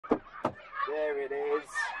There it is.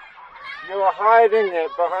 You're hiding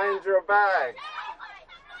it behind your bag.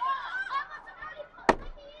 Oh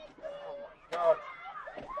my God.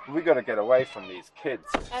 We got to get away from these kids.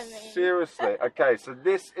 Seriously. Okay, so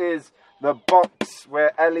this is the box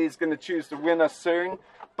where Ellie's going to choose the winner soon.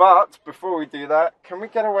 But before we do that, can we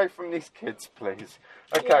get away from these kids, please?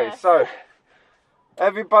 Okay, so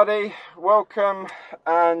everybody, welcome.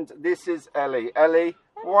 And this is Ellie. Ellie,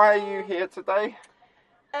 why are you here today?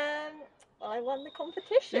 I won the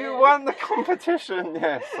competition. You won the competition,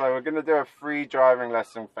 yes. So we're going to do a free driving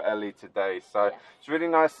lesson for Ellie today. So it's really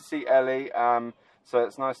nice to see Ellie. So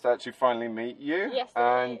it's nice to actually finally meet you. Yes,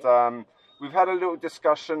 and we've had a little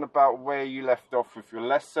discussion about where you left off with your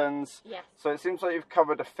lessons. Yes. So it seems like you've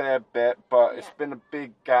covered a fair bit, but it's been a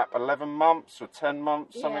big gap, 11 months or 10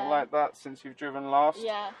 months, something like that, since you've driven last.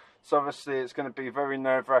 Yeah. So obviously it's going to be very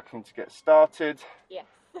nerve-wracking to get started. Yes.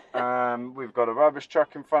 We've got a rubbish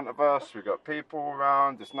truck in front of us, we've got people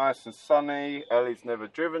around, it's nice and sunny. Ellie's never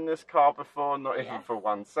driven this car before, not even for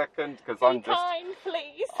 1 second, because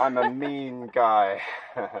I'm a mean guy.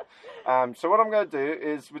 So what I'm going to do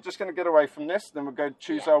is we're just going to get away from this, then we're going to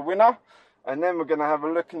choose our winner, and then we're going to have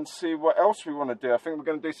a look and see what else we want to do. I think we're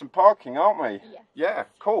going to do some parking, aren't we? Yeah,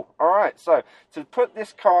 cool. Alright, so to put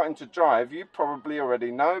this car into drive, you probably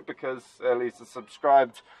already know because Ellie's a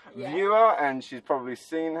subscribed viewer and she's probably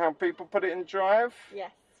seen how people put it in drive.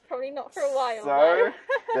 Yes, probably not for a while. So,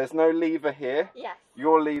 there's no lever here. Yes.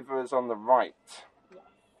 Your lever is on the right. Yes.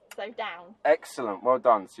 So down. Excellent, well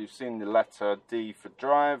done. So you've seen the letter D for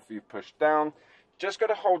drive, you push down. Just got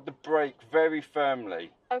to hold the brake very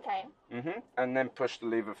firmly. Okay. And then push the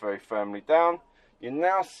lever very firmly down. You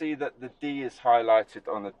now see that the D is highlighted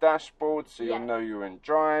on the dashboard, so you'll know you're in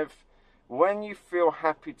drive. When you feel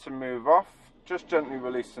happy to move off, just gently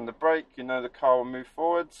releasing the brake, you know the car will move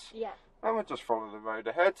forwards. Yeah. And we'll just follow the road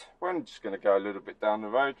ahead. We're just going to go a little bit down the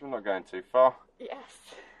road, we're not going too far. Yes.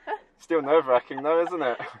 Still nerve-wracking though, isn't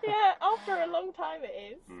it? Yeah, after a long time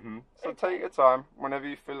it is. So take your time. Whenever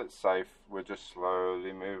you feel it's safe, we'll just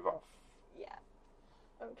slowly move off. Yeah.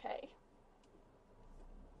 Okay.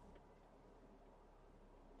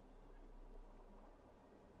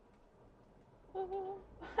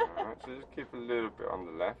 Alright, so just keep a little bit on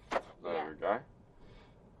the left. There we go.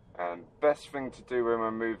 And best thing to do when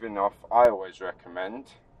we're moving off, I always recommend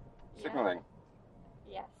signalling.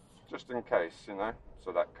 Yes. Just in case, you know,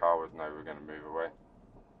 so that car would know we're going to move away.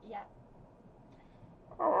 Yeah.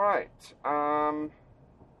 Alright,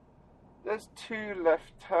 there's 2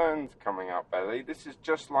 left turns coming up, Ellie. This is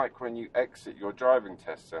just like when you exit your driving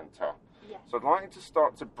test centre. Yes. So I'd like you to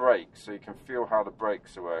start to brake so you can feel how the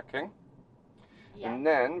brakes are working. And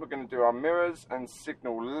then we're going to do our mirrors and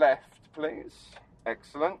signal left, please.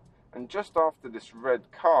 Excellent. And just after this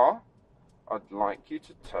red car, I'd like you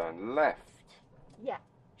to turn left. Yeah.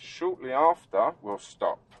 Shortly after, we'll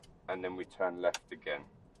stop and then we turn left again.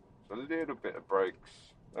 So a little bit of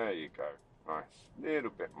brakes. There you go. Nice.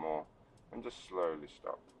 Little bit more. And just slowly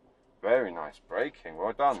stop. Very nice braking.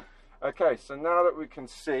 Well done. Okay, so now that we can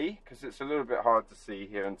see, because it's a little bit hard to see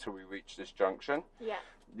here until we reach this junction. Yeah.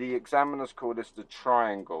 The examiners call this the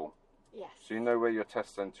triangle. Yes. So you know where your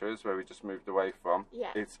test centre is, where we just moved away from?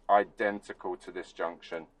 Yeah. It's identical to this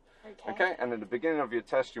junction. Okay, and at the beginning of your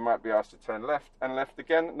test you might be asked to turn left and left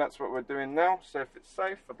again, and that's what we're doing now. So if it's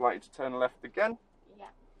safe, I'd like you to turn left again. Yeah.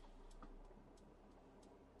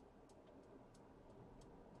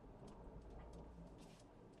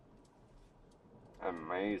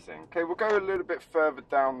 Amazing. Okay, we'll go a little bit further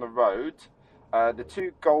down the road. The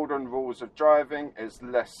 2 golden rules of driving is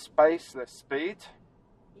less space, less speed.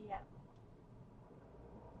 Yeah.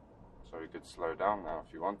 So we could slow down now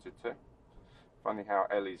if you wanted to. Funny how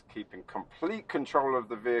Ellie's keeping complete control of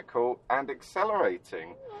the vehicle and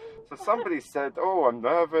accelerating. So somebody said, oh, I'm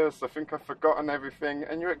nervous, I think I've forgotten everything,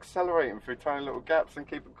 and you're accelerating through tiny little gaps and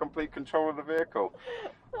keeping complete control of the vehicle.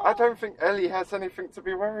 I don't think Ellie has anything to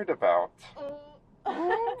be worried about.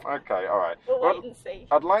 Okay, alright. We'll wait and see.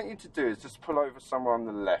 I'd like you to do is just pull over somewhere on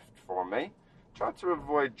the left for me. Try to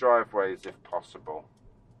avoid driveways if possible.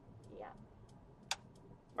 Yeah.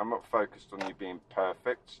 I'm not focused on you being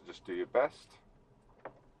perfect, so just do your best.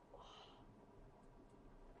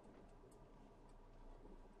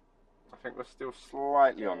 I think we're still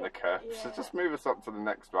slightly on the curb, so just move us up to the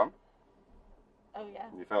next one. Oh yeah.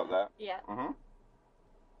 You felt that? Yeah.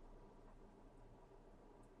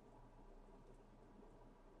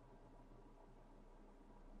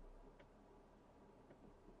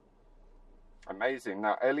 Amazing.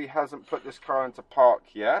 Now Ellie hasn't put this car into park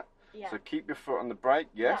yet. Yeah. So keep your foot on the brake,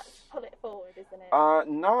 yes. That's pull it forward, isn't it?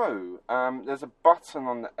 No. There's a button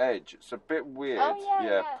on the edge. It's a bit weird. Oh,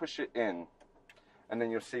 yeah. Push it in. and then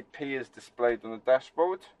you'll see P is displayed on the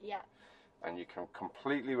dashboard. Yeah. And you can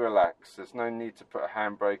completely relax. There's no need to put a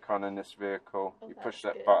handbrake on in this vehicle. You push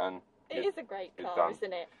that button. It is a great car,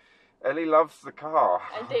 isn't it? Ellie loves the car.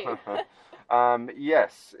 I do.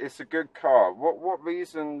 Yes, it's a good car. What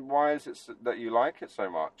reason, why is it that you like it so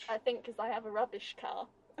much? I think because I have a rubbish car.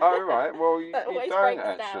 Oh, right. Well, you don't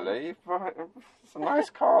actually. It's a nice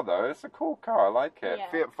car, though. It's a cool car. I like it. Yeah.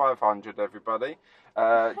 Fiat 500, everybody.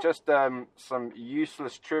 Just some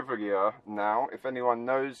useless trivia now. If anyone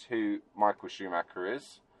knows who Michael Schumacher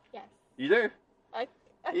is. Yes. You do? I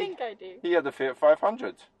think I do. He had the Fiat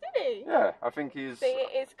 500. Did he? Yeah, I think he's... See,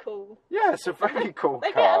 it is cool. Yeah, it's a very cool car.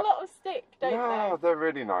 They get a lot of stick, don't they? No, they're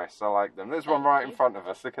really nice. I like them. There's one right in front of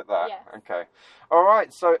us. Look at that. Yes. Okay. All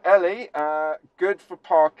right, so Ellie, good for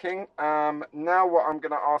parking. Now what I'm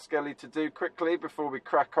going to ask Ellie to do quickly before we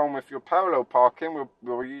crack on with your parallel parking,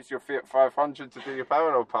 we'll use your Fiat 500 to do your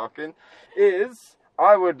parallel parking, is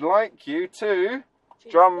I would like you to,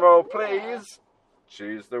 drum roll please,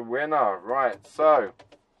 choose the winner. Right, so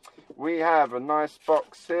we have a nice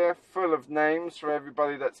box here full of names for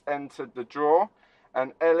everybody that's entered the draw.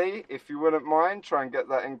 And Ellie, if you wouldn't mind, try and get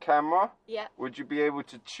that in camera. Yeah. Would you be able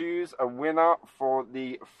to choose a winner for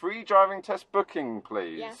the free driving test booking,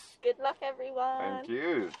 please? Yes. Good luck, everyone. Thank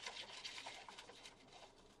you.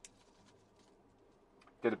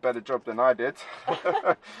 Did a better job than I did.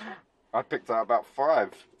 I picked out about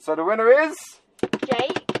 5. So the winner is...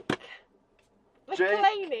 Jake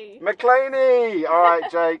McClaney. All right,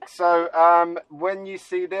 Jake. So when you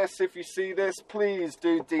see this, if you see this, please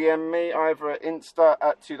do DM me either at Insta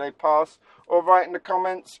at 2daypass or write in the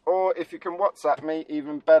comments, or if you can WhatsApp me,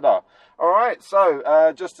 even better. All right.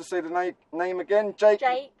 So just to say the name again, Jake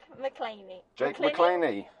McClaney. Jake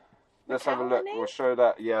McClaney. Let's have a look. We'll show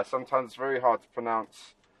that. Yeah, sometimes it's very hard to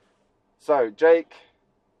pronounce. So Jake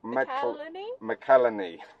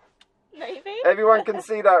McCallany. Maybe. Everyone can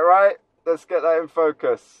see that, right? Let's get that in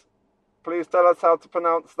focus. Please tell us how to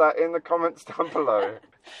pronounce that in the comments down below.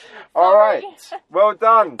 All right, well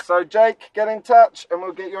done. So Jake, get in touch and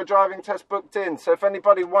we'll get your driving test booked in. So if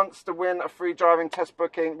anybody wants to win a free driving test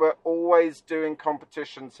booking, we're always doing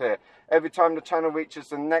competitions here. Every time the channel reaches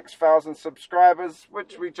the next 1,000 subscribers,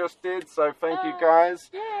 which we just did, so thank you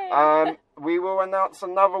guys. We will announce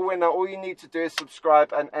another winner. All you need to do is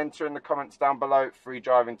subscribe and enter in the comments down below, free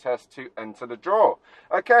driving test to enter the draw.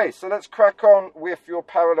 Okay, so let's crack on with your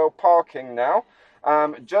parallel parking now.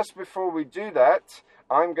 Just before we do that,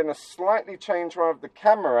 I'm going to slightly change one of the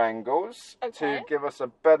camera angles to give us a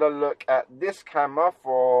better look at this camera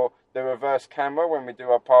for the reverse camera when we do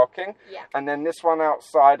our parking. Yeah. And then this one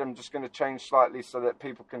outside, I'm just going to change slightly so that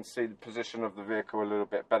people can see the position of the vehicle a little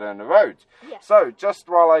bit better in the road. Yes. So just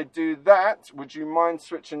while I do that, would you mind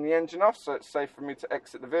switching the engine off so it's safe for me to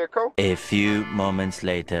exit the vehicle? A few moments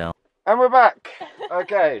later. And we're back.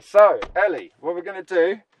 Okay, so Ellie, what we're going to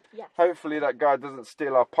do, hopefully that guy doesn't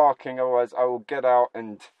steal our parking, otherwise I will get out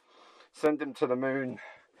and send him to the moon.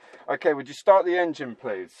 Okay, would you start the engine,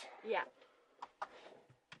 please? Yeah.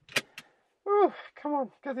 Ooh, come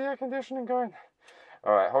on, get the air conditioning going.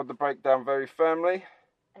 Alright, hold the brake down very firmly.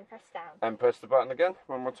 And press down. And press the button again,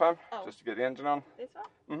 one more time, just to get the engine on. This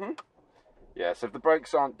one? Yeah, so if the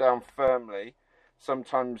brakes aren't down firmly,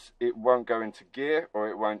 sometimes it won't go into gear or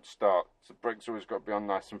it won't start. So the brakes always got to be on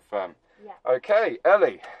nice and firm. Yeah. Okay,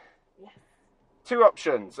 Ellie. Yes. 2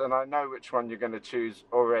 options, and I know which one you're going to choose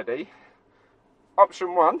already.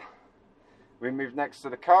 Option 1, we move next to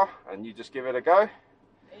the car and you just give it a go.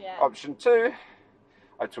 Yeah. Option 2,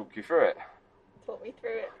 I talk you through it. Talk me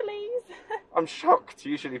through it, please. I'm shocked.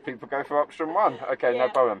 Usually people go for option 1. Okay, no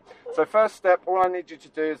problem. So first step, all I need you to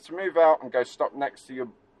do is to move out and go stop next to your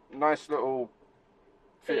nice little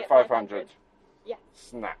Fiat 500. Yeah.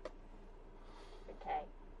 Snap. Okay.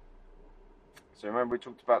 So remember we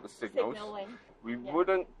talked about the signals. We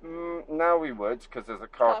wouldn't, now we would, because there's a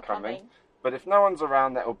car coming. But if no one's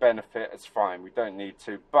around that will benefit, it's fine. We don't need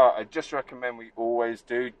to. But I just recommend we always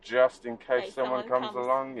do, just in case someone comes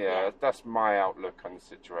along. Yeah, that's my outlook on the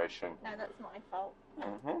situation. No, that's my fault.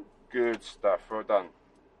 Good stuff. Well done.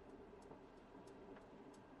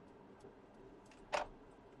 Okay.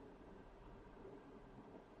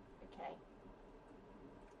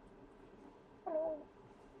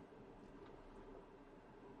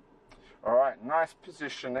 Alright, nice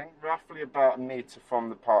positioning, roughly about 1 metre from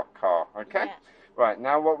the parked car, okay? Yeah. Right,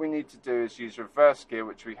 now what we need to do is use reverse gear,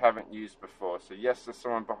 which we haven't used before. So yes, there's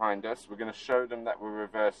someone behind us. We're going to show them that we're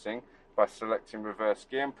reversing by selecting reverse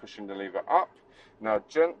gear and pushing the lever up. Now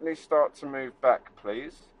gently start to move back,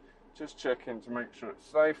 please. Just checking to make sure it's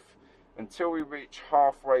safe. until we reach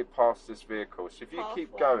halfway past this vehicle. So if you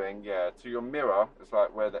keep going, yeah, to your mirror, it's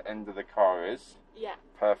like where the end of the car is. Yeah.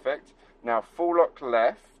 Perfect. Now full lock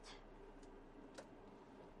left.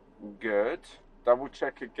 Good. Double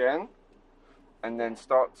check again. And then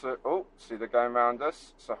start to, oh, see they're going around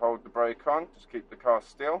us. So hold the brake on, just keep the car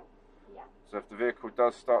still. Yeah. So if the vehicle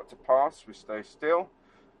does start to pass, we stay still.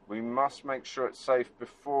 We must make sure it's safe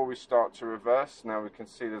before we start to reverse. Now we can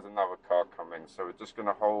see there's another car coming. So we're just going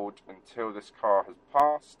to hold until this car has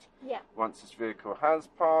passed. Yeah. Once this vehicle has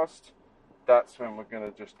passed, that's when we're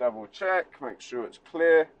going to just double check, make sure it's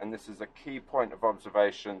clear. And this is a key point of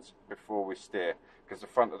observations before we steer, because the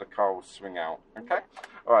front of the car will swing out. Okay?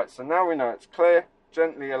 All right, so now we know it's clear.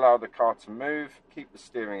 Gently allow the car to move. Keep the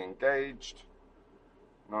steering engaged.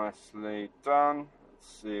 Nicely done.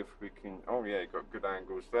 Let's see if we can, oh yeah, you've got good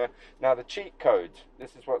angles there. Now the cheat code,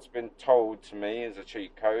 this is what's been told to me as a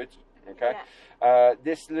cheat code, okay? Yeah.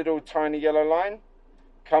 This little tiny yellow line,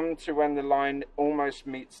 come to when the line almost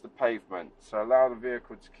meets the pavement. So allow the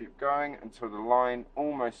vehicle to keep going until the line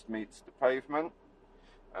almost meets the pavement.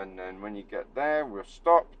 And then when you get there, we'll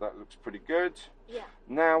stop. That looks pretty good. Yeah.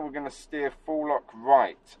 Now we're going to steer full lock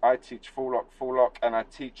right. I teach full lock, and I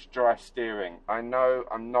teach dry steering. I know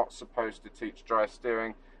I'm not supposed to teach dry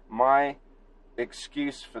steering. My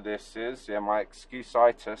excuse for this is, yeah, my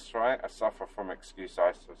excuse-itis, right? I suffer from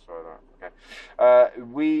excuse-itis, okay.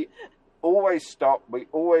 We always stop. We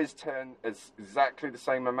always turn as exactly the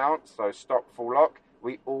same amount. So stop full lock.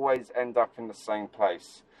 We always end up in the same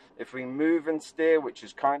place. If we move and steer, which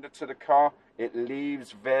is kind of to the car, it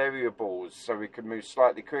leaves variables. So we could move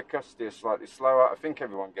slightly quicker, steer slightly slower. I think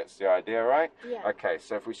everyone gets the idea, right? Yeah. Okay,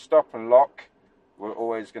 so if we stop and lock, we're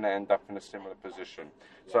always going to end up in a similar position.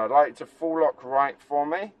 Yeah. So I'd like to full lock right for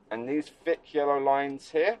me. And these thick yellow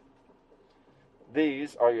lines here,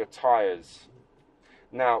 these are your tyres.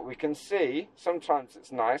 Now, we can see, sometimes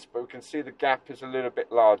it's nice, but we can see the gap is a little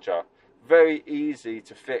bit larger. Very easy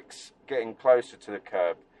to fix getting closer to the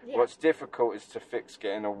curb. Yeah. What's difficult is to fix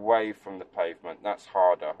getting away from the pavement. That's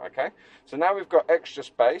harder, okay? So now we've got extra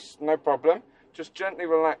space, no problem. Just gently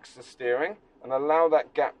relax the steering and allow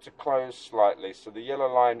that gap to close slightly. So the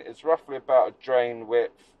yellow line is roughly about a drain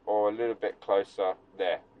width or a little bit closer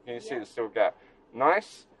there. Can you see the still gap?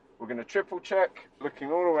 Nice. We're going to triple check,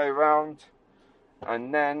 looking all the way around.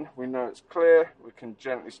 And then we know it's clear. We can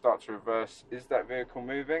gently start to reverse. Is that vehicle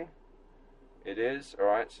moving? It is. All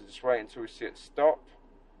right, so just wait until we see it stop.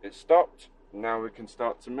 It stopped. Now we can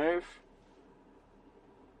start to move.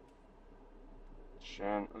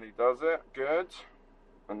 Gently does it. Good.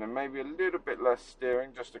 And then maybe a little bit less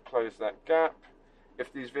steering just to close that gap.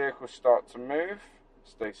 If these vehicles start to move,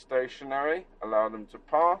 stay stationary. Allow them to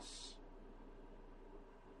pass.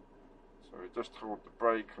 So we just hold the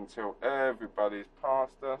brake until everybody's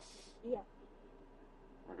past us. Yeah.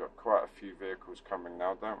 We've got quite a few vehicles coming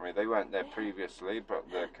now, don't we? They weren't there previously, but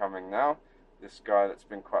they're coming now. This guy that's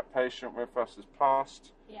been quite patient with us has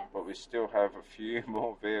passed, but we still have a few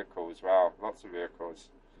more vehicles. Wow, lots of vehicles.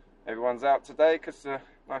 Everyone's out today because they're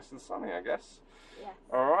nice and sunny, I guess. Yes.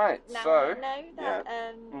 All right, now, so... I know that,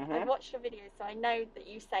 I've watched your video, so I know that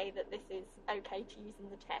you say that this is okay to use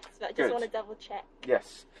in the test, but I just want to double check.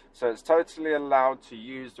 Yes, so it's totally allowed to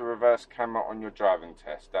use the reverse camera on your driving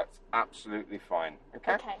test. That's absolutely fine,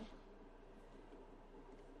 okay? Okay.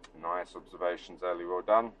 Nice observations, Ellie, well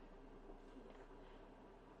done.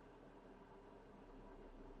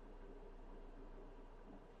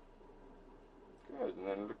 Good, and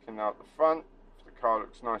then looking out the front, if the car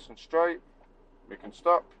looks nice and straight, we can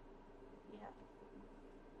stop. Yeah.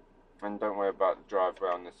 And don't worry about the driveway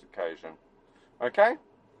on this occasion. Okay?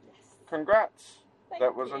 Yes. Congrats. Thank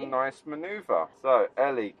that was you. A nice manoeuvre. So,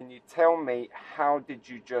 Ellie, can you tell me, how did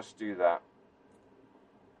you just do that?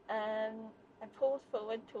 I pulled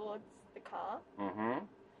forward towards the car.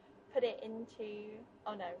 Put it into,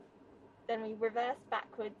 then we reversed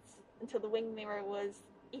backwards until the wing mirror was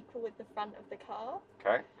equal with the front of the car.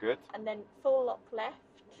 Okay, good. And then full lock left.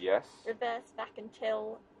 Yes. Reverse back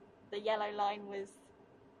until the yellow line was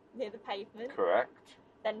near the pavement. Correct.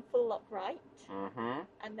 Then full lock right.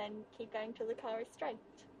 And then keep going till the car is straight.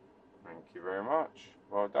 Thank you very much.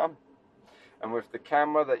 Well done. And with the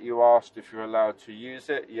camera that you asked if you're allowed to use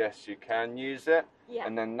it, yes, you can use it. Yeah.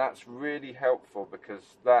 And then that's really helpful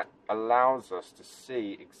because that allows us to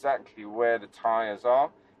see exactly where the tyres are,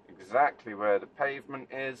 exactly where the pavement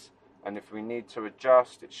is, and if we need to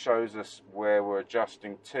adjust, it shows us where we're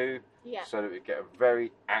adjusting to, so that we get a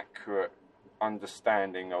very accurate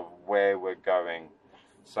understanding of where we're going.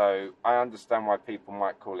 So I understand why people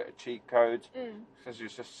might call it a cheat code, because you're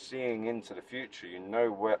just seeing into the future. You know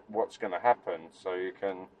what's going to happen, so you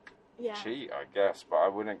can cheat, I guess, but I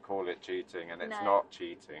wouldn't call it cheating, and it's not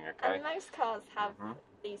cheating, okay? And most cars have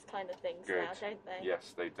these kind of things now, don't they?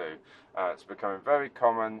 Yes, they do. It's becoming very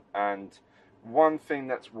common, and one thing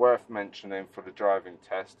that's worth mentioning for the driving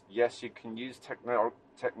test, yes, you can use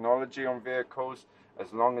technology on vehicles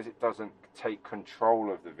as long as it doesn't take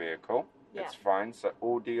control of the vehicle. It's fine. So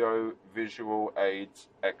audio, visual aids,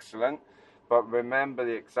 excellent. But remember,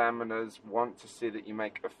 the examiners want to see that you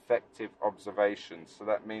make effective observations. So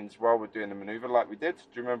that means while we're doing the manoeuvre like we did, do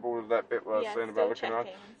you remember all of that bit where I was saying about looking around?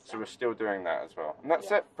 So we're still doing that as well. And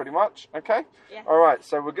that's it, pretty much, okay? Yes. All right,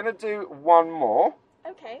 so we're going to do one more.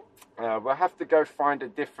 Okay. We'll have to go find a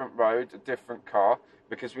different road, a different car,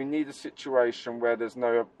 because we need a situation where there's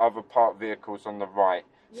no other parked vehicles on the right.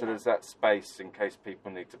 So there's that space in case people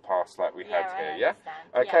need to pass like we had here, yeah?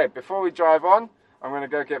 Okay, before we drive on, I'm going to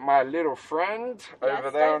go get my little friend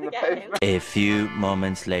over there on the pavement. A few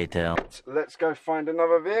moments later. Let's go find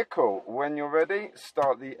another vehicle. When you're ready,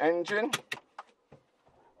 start the engine.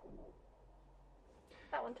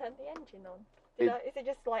 That one turned the engine on. Is it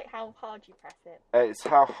just like how hard you press it? It's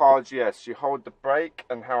how hard, yes. You hold the brake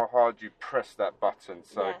and how hard you press that button.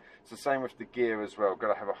 So it's the same with the gear as well.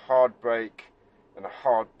 Got to have a hard brake and a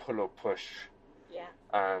hard pull or push. Yeah.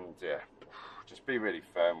 And just be really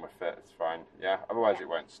firm with it, it's fine, otherwise it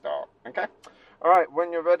won't start, okay? Alright,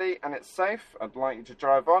 when you're ready and it's safe, I'd like you to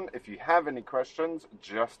drive on. If you have any questions,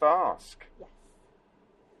 just ask. Yes.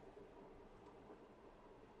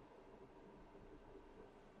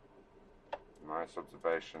 Nice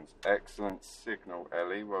observations. Excellent signal,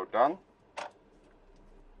 Ellie, well done.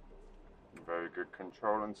 Very good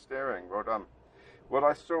control and steering, well done. What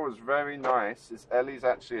I saw was very nice is Ellie's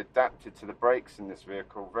actually adapted to the brakes in this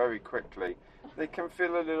vehicle very quickly. They can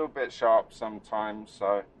feel a little bit sharp sometimes,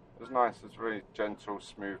 so it's nice. It's very gentle,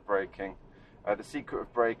 smooth braking. The secret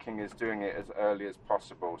of braking is doing it as early as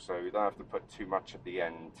possible, so you don't have to put too much at the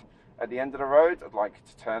end. At the end of the road, I'd like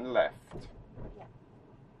you to turn left. Yeah.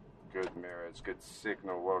 Good mirrors, good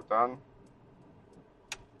signal, well done.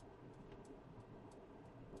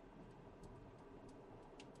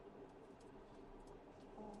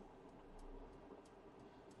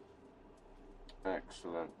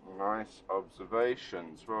 Excellent, nice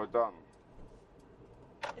observations, well done.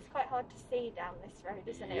 It's quite hard to see down this road,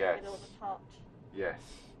 isn't it, with all the parked? Yes,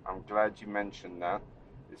 I'm glad you mentioned that.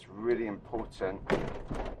 It's really important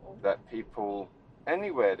that people,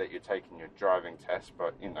 anywhere that you're taking your driving test,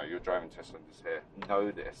 but you know, your driving test centers here, know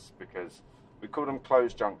this, because we call them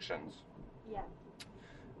closed junctions. Yeah.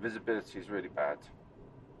 Visibility is really bad.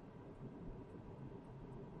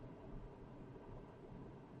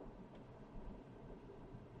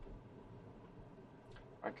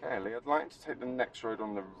 Okay, Ellie, I'd like to take the next road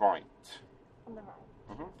on the right. On the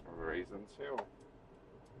right? Reasons Hill.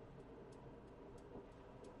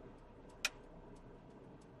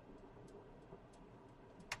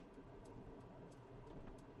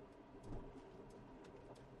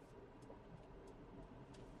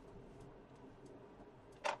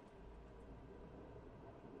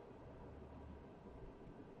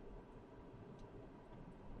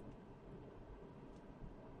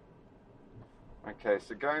 Okay,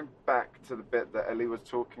 so going back to the bit that Ellie was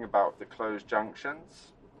talking about, the closed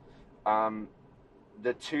junctions,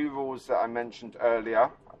 the two rules that I mentioned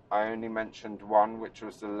earlier, I only mentioned one, which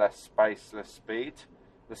was the less space, less speed.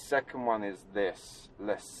 The second one is this,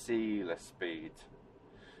 less see, less speed.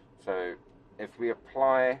 So if we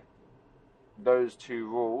apply those two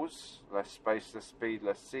rules, less space, less speed,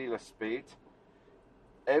 less see, less speed,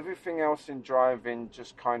 everything else in driving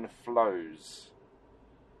just kind of flows.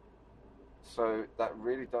 So that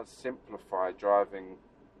really does simplify driving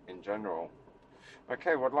in general.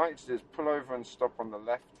 Okay, what I'd like to do is pull over and stop on the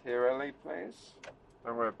left here, Ellie, please.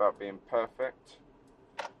 Don't worry about being perfect.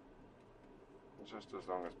 Just as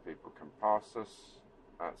long as people can pass us.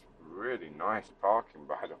 That's really nice parking,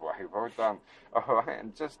 by the way. Well done. Alright,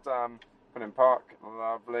 and just put in park.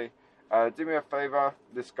 Lovely. Do me a favour.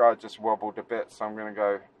 This guy just wobbled a bit, so I'm going to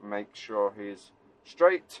go make sure he's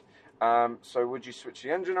straight. So would you switch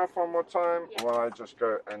the engine off one more time? Yes. While I just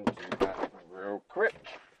go and do that real quick.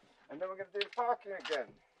 And then we're going to do the parking again.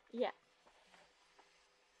 Yeah.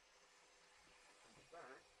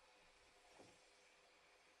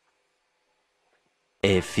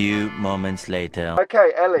 A few moments later.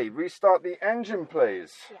 Okay, Ellie, restart the engine,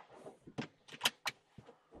 please. Yeah.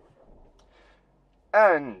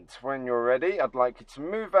 And when you're ready, I'd like you to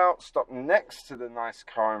move out, stop next to the nice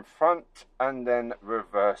car in front, and then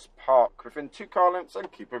reverse park within 2 car lengths and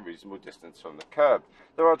keep a reasonable distance from the curb.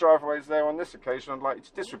 There are driveways there on this occasion. I'd like you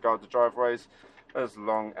to disregard the driveways. As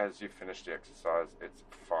long as you finish the exercise, it's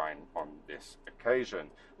fine on this occasion.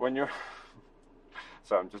 When you're...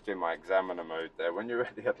 So I'm just in my examiner mode there. When you're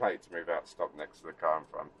ready, I'd like to move out, stop next to the car in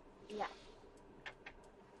front. Yeah.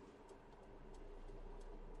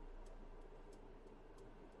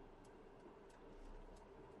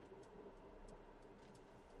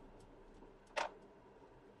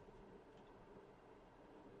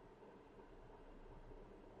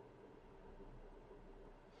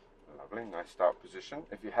 Lovely, nice start position.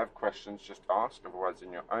 If you have questions, just ask. Otherwise,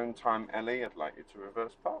 in your own time, Ellie, I'd like you to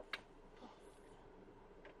reverse park.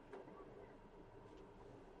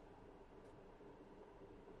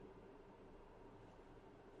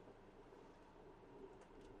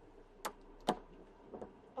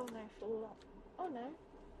 Oh no, full lock. Oh no.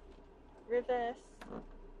 Reverse.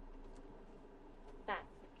 Back.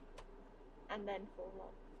 And then full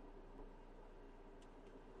lock.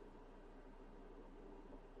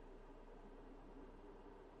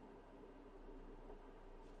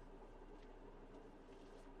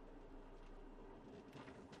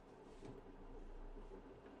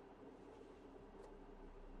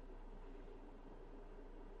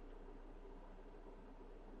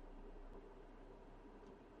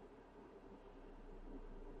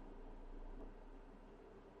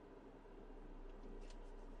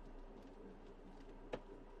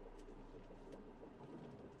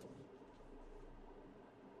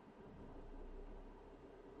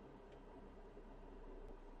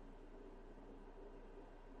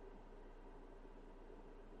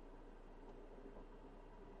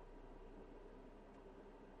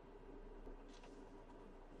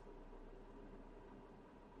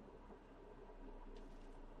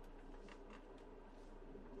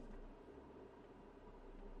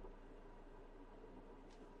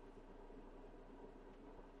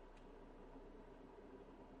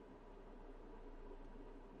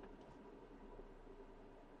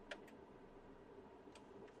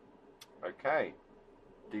 Okay,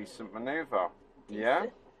 decent manoeuvre. Yeah?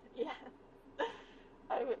 Yeah.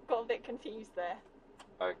 I got a bit confused there.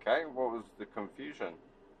 Okay, what was the confusion?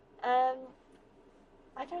 I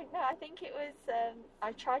don't know. I think it was.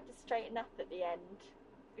 I tried to straighten up at the end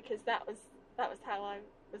because that was how I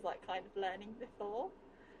was like kind of learning before.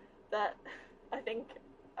 But I think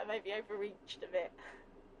I maybe overreached a bit.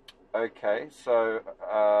 Okay, so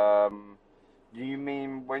do you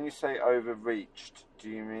mean when you say overreached? Do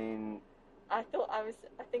you mean? I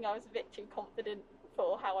think I was a bit too confident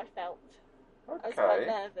for how I felt. Okay. I was quite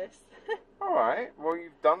nervous. All right. Well,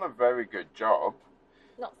 you've done a very good job.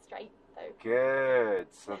 Not straight though. Good.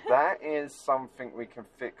 So that is something we can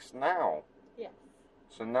fix now. Yes.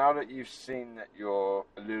 So now that you've seen that you're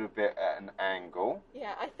a little bit at an angle.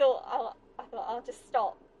 Yeah, I thought I'll just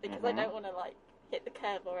stop because I don't want to like hit the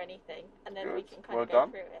curve or anything, and then we can kind of go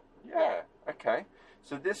through it. Yeah. Okay.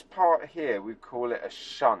 So this part here, we call it a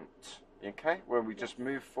shunt. Okay, where we just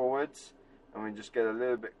move forwards and we just get a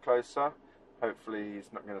little bit closer. Hopefully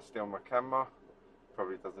he's not going to steal my camera.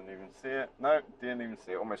 Probably doesn't even see it. No, didn't even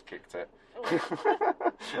see it. Almost kicked it.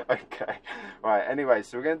 Oh. Okay. Right, anyway,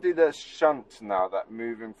 so we're going to do the shunt now, that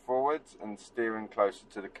moving forwards and steering closer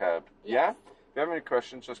to the curb. Yes. Yeah? If you have any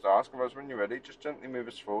questions, just ask. Otherwise, when you're ready, just gently move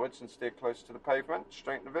us forwards and steer closer to the pavement.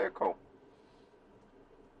 Straighten the vehicle.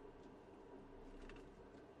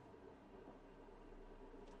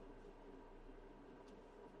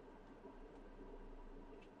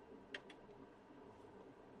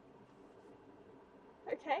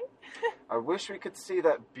 Okay. I wish we could see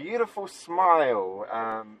that beautiful smile,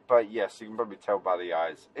 but yes, you can probably tell by the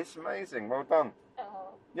eyes. It's amazing. Well done. Oh,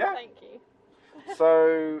 yeah. Thank you.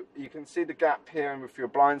 So you can see the gap here with your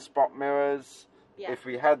blind spot mirrors. Yeah. If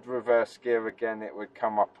we had reverse gear again, it would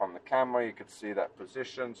come up on the camera. You could see that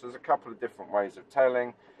position. So there's a couple of different ways of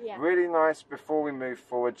telling. Yeah. Really nice. Before we move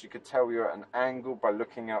forward, you could tell you're at an angle by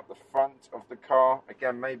looking out the front of the car.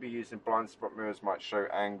 Again, maybe using blind spot mirrors might show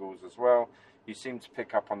angles as well. You seem to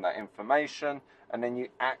pick up on that information, and then you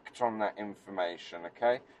act on that information,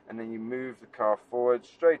 okay? And then you move the car forward,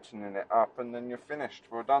 straightening it up, and then you're finished.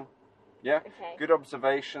 Well done. Yeah? Okay. Good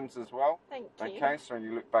observations as well. Thank you. Okay, so when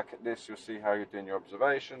you look back at this, you'll see how you're doing your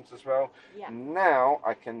observations as well. Yeah. Now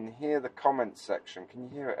I can hear the comments section. Can you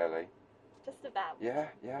hear it, Ellie? Just about. Yeah,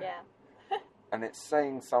 yeah. Yeah. And it's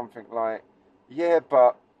saying something like, yeah,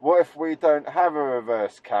 but what if we don't have a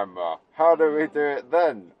reverse camera? How do we do it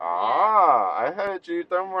then? Ah, I heard you,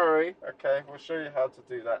 don't worry. Okay, we'll show you how to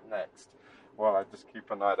do that next. Well, I just keep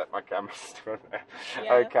an eye that my camera's still there.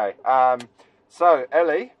 Yeah. Okay, so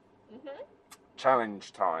Ellie,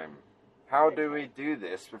 challenge time. How do we do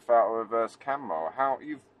this without a reverse camera?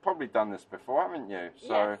 You've probably done this before, haven't you?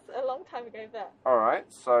 So, yes, a long time ago. But all right.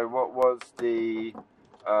 So what was the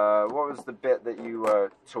bit that you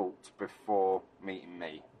were taught before meeting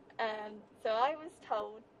me? So I was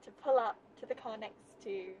told to pull up to the car next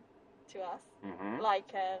to us,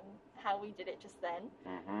 like how we did it just then.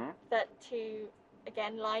 That to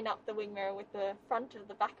again line up the wing mirror with the front of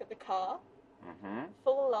the back of the car.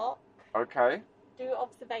 Full lock. Okay. Do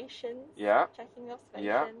observations. Yeah. Checking observations.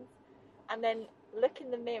 Yeah. And then look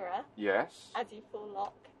in the mirror. Yes. As you full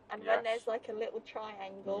lock, and when there's like a little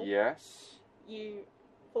triangle. Yes. You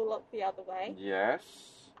full lock the other way. Yes.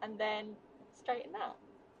 And then straighten out.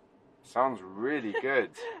 Sounds really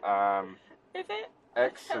good. Is it?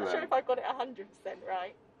 Excellent. I'm not sure if I got it 100%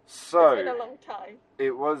 right. So, it's been a long time.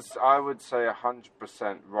 It was, I would say,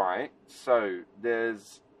 100% right. So,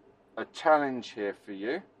 there's a challenge here for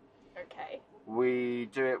you. Okay. We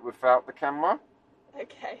do it without the camera.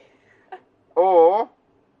 Okay. Or,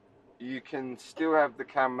 you can still have the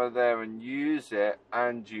camera there and use it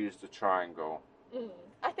and use the triangle.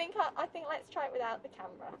 I think let's try it without the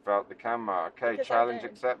camera. Without the camera, okay. Because challenge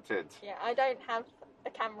accepted. Yeah, I don't have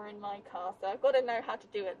a camera in my car, so I've got to know how to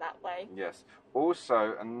do it that way. Yes.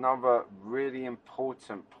 Also, another really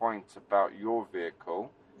important point about your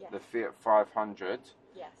vehicle, the Fiat 500.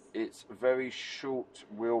 Yes. It's very short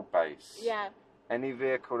wheelbase. Yeah. Any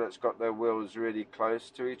vehicle that's got their wheels really close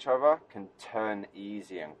to each other can turn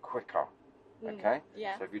easy and quicker. Okay?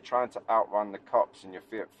 Yeah. So if you're trying to outrun the cops in your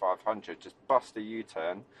Fiat 500, just bust a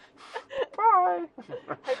U-turn. Bye!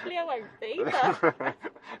 Hopefully I won't be. But...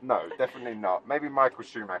 No, definitely not. Maybe Michael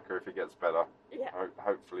Schumacher if he gets better. Yeah.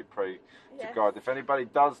 Hopefully pray to God. If anybody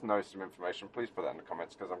does know some information, please put that in the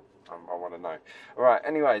comments because I want to know. Alright,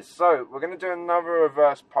 anyways, so we're going to do another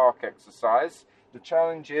reverse park exercise. The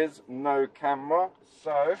challenge is no camera.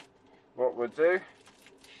 So what we'll do...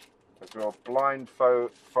 we'll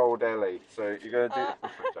blindfold Ellie. So you're going to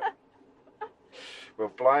do... We'll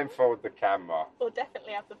blindfold the camera. We'll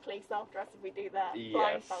definitely have the police after us if we do that. Yes.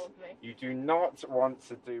 Blindfold me. You do not want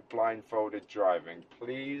to do blindfolded driving.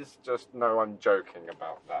 Please just know I'm joking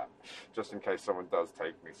about that. Just in case someone does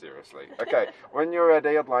take me seriously. Okay, when you're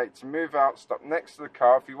ready, I'd like to move out, stop next to the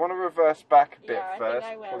car. If you want to reverse back a bit first,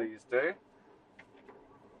 please do.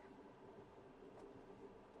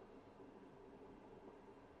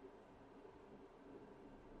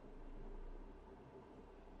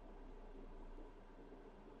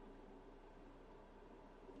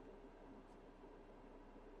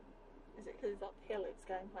 Is it because it's uphill it's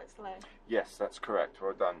going quite slow? Yes, that's correct.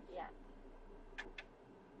 Well done. Yeah.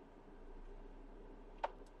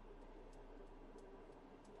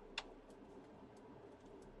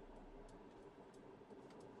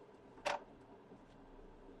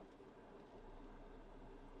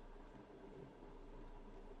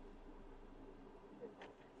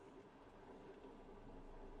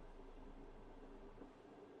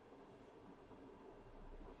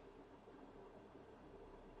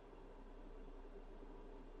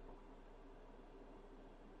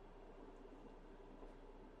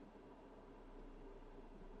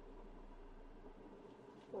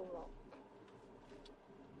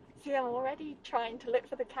 See, I'm already trying to look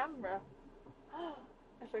for the camera.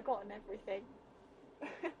 I've forgotten everything.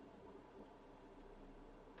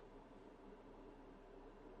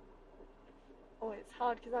 Oh, it's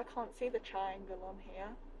hard because I can't see the triangle on here.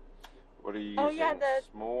 What are you using? Oh yeah, the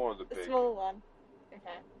small or the big? The small one.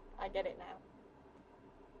 Okay, I get it now.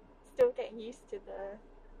 Still getting used to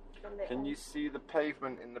the little... Can you see the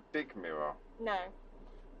pavement in the big mirror? No.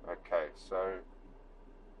 Okay, so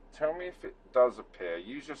tell me if it does appear.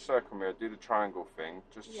 Use your circle mirror, do the triangle thing.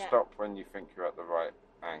 Just stop when you think you're at the right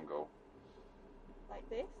angle. Like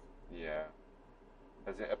this? Yeah.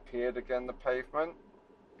 Has it appeared again, the pavement?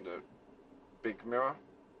 The big mirror?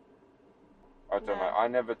 I don't know. I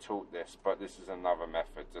never taught this, but this is another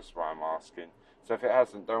method. That's why I'm asking. So if it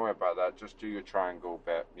hasn't, don't worry about that. Just do your triangle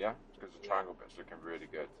bit, yeah? Because the triangle bit's looking really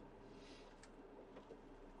good.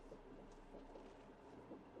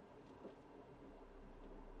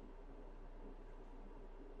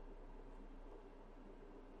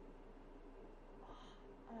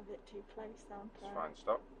 I'm a bit too close, aren't I? It's fine,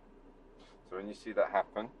 stop. So when you see that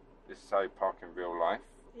happen, this is how you park in real life.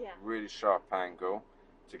 Yeah. Really sharp angle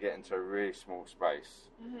to get into a really small space.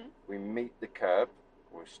 We meet the curb,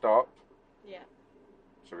 we stop. Yeah.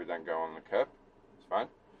 So we don't go on the curb. It's fine.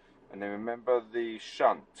 And then remember the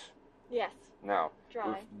shunt. Yes. Now, dry.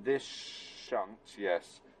 With this shunt,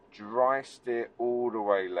 yes, dry steer all the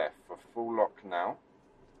way left for full lock now.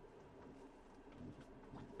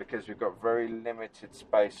 because we've got very limited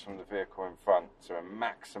space from the vehicle in front, so we're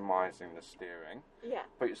maximising the steering. Yeah.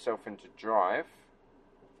 Put yourself into drive,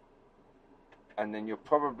 and then you'll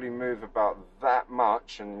probably move about that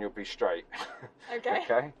much and you'll be straight. Okay.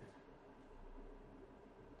 Okay?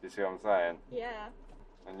 Do you see what I'm saying? Yeah.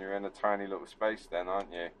 And you're in a tiny little space then,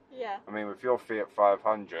 aren't you? Yeah. I mean, with your Fiat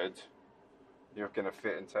 500, you're going to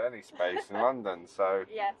fit into any space in London, so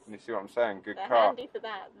yes. You see what I'm saying? Good They're car. handy for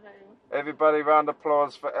that, though. Everybody, round of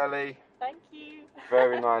applause for Ellie. Thank you.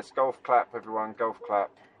 Very nice. Golf clap, everyone. Golf clap.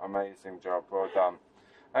 Amazing job. Well done.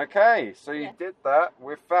 Okay, so you did that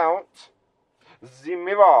without the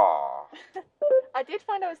mirror. I did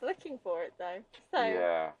find I was looking for it, though. So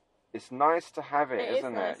yeah. It's nice to have it,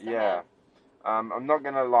 isn't nice it? to Yeah. have. I'm not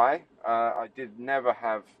going to lie. I did never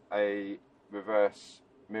have a reverse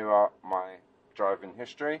mirror my driving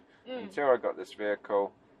history until I got this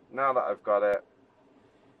vehicle. Now that I've got it,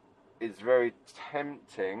 it's very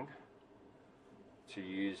tempting to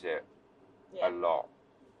use it a lot.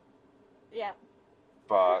 Yeah.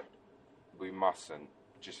 But we mustn't.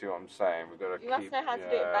 Do you see what I'm saying? We've got to You must know how to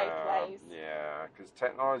do it both ways. Yeah, because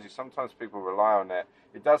technology, sometimes people rely on it.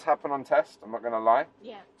 It does happen on test, I'm not going to lie.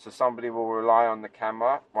 Yeah. So somebody will rely on the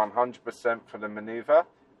camera 100% for the manoeuvre.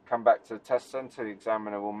 Come back to the test centre, the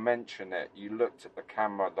examiner will mention it. You looked at the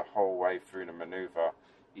camera the whole way through the manoeuvre.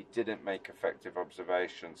 You didn't make effective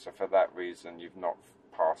observations, so for that reason you've not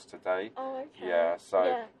passed today. Oh, okay. Yeah,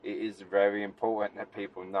 so it is very important that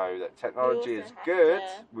people know that technology is good.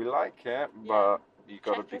 We like it, but you've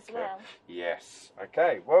got to be careful. Yes.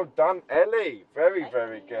 Okay, well done, Ellie. Very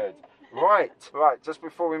good. Right, just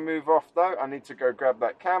before we move off though, I need to go grab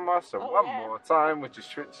that camera, so one more time, we'll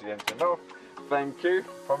just switch the engine off. Thank you.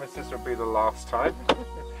 Promise this will be the last time.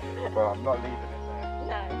 But I'm not leaving